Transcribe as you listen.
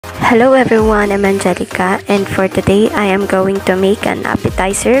Hello everyone, I'm Angelica, and for today I am going to make an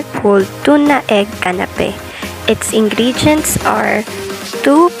appetizer called Tuna Egg Canape. Its ingredients are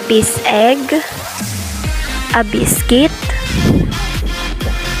 2-piece egg, a biscuit,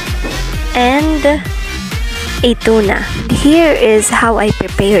 and a tuna. Here is how I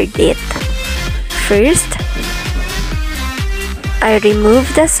prepared it. First, I remove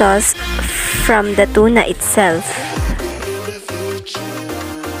the sauce from the tuna itself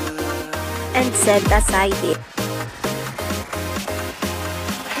and set aside it.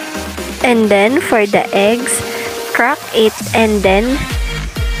 And then for the eggs, crack it and then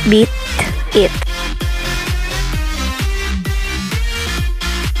beat it.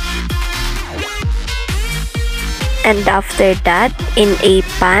 And after that, in a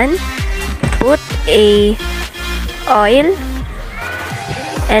pan, put a oil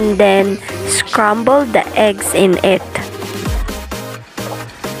and then scramble the eggs in it.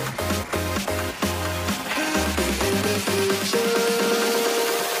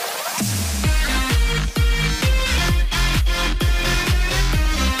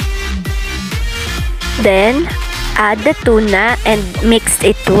 Then, add the tuna and mix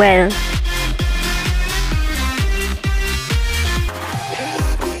it well.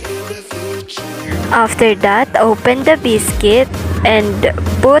 After that, open the biscuit and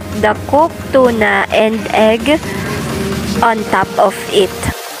put the cooked tuna and egg on top of it.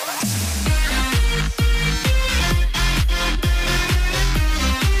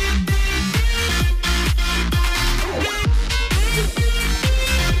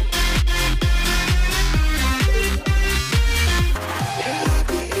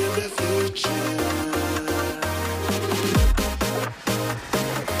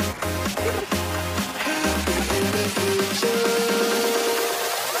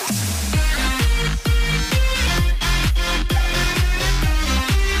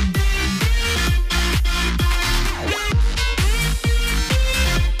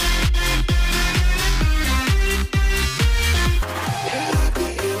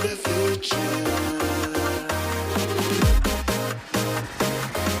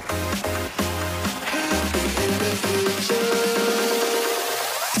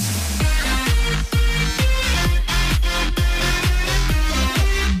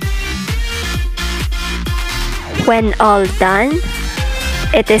 When all done,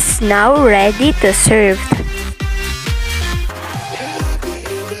 it is now ready to serve.